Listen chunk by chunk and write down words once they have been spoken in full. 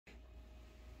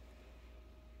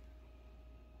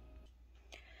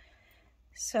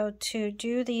So to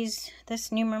do this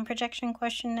Newman projection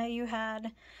question that you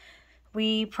had,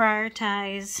 we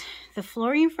prioritize the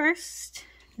fluorine first,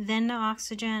 then the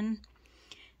oxygen,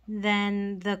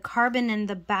 then the carbon in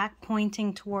the back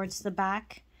pointing towards the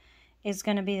back is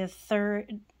going to be the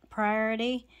third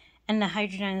priority, and the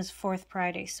hydrogen is fourth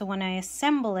priority. So when I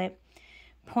assemble it,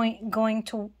 going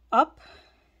to up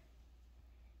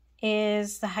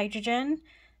is the hydrogen,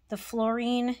 the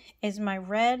fluorine is my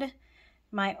red,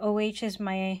 my OH is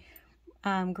my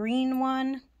green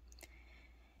one,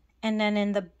 and then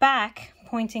in the back,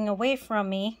 pointing away from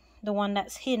me, the one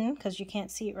that's hidden because you can't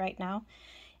see it right now,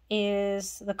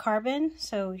 is the carbon.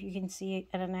 So you can see it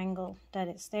at an angle that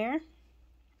it's there.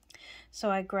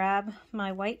 So I grab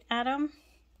my white atom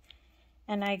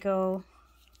and I go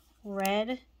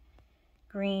red,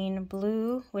 green,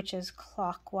 blue, which is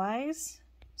clockwise.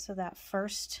 So that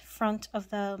first front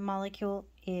of the molecule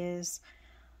is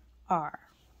R.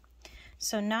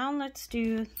 So now let's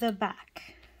do the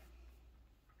back.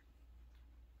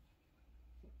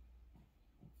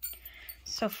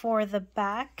 So for the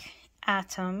back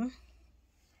atom,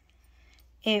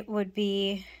 it would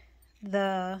be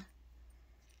the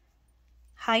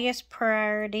highest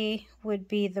priority would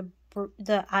be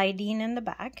the iodine in the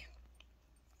back.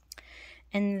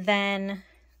 And then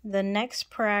the next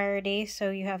priority,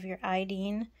 so you have your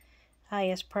iodine,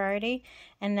 highest priority,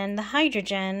 and then the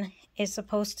hydrogen is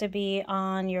supposed to be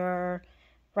on your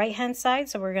right hand side.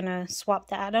 So we're gonna swap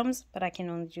the atoms, but I can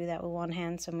only do that with one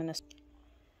hand, so I'm gonna.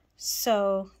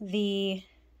 So the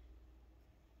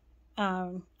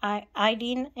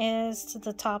iodine is to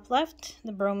the top left,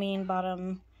 the bromine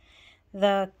bottom.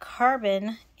 The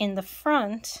carbon in the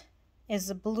front is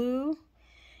the blue,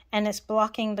 and it's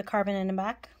blocking the carbon in the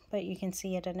back, but you can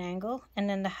see it at an angle, and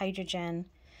then the hydrogen.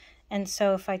 And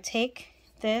so if I take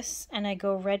this and I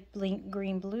go red,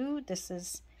 green, blue, this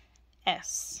is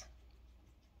S.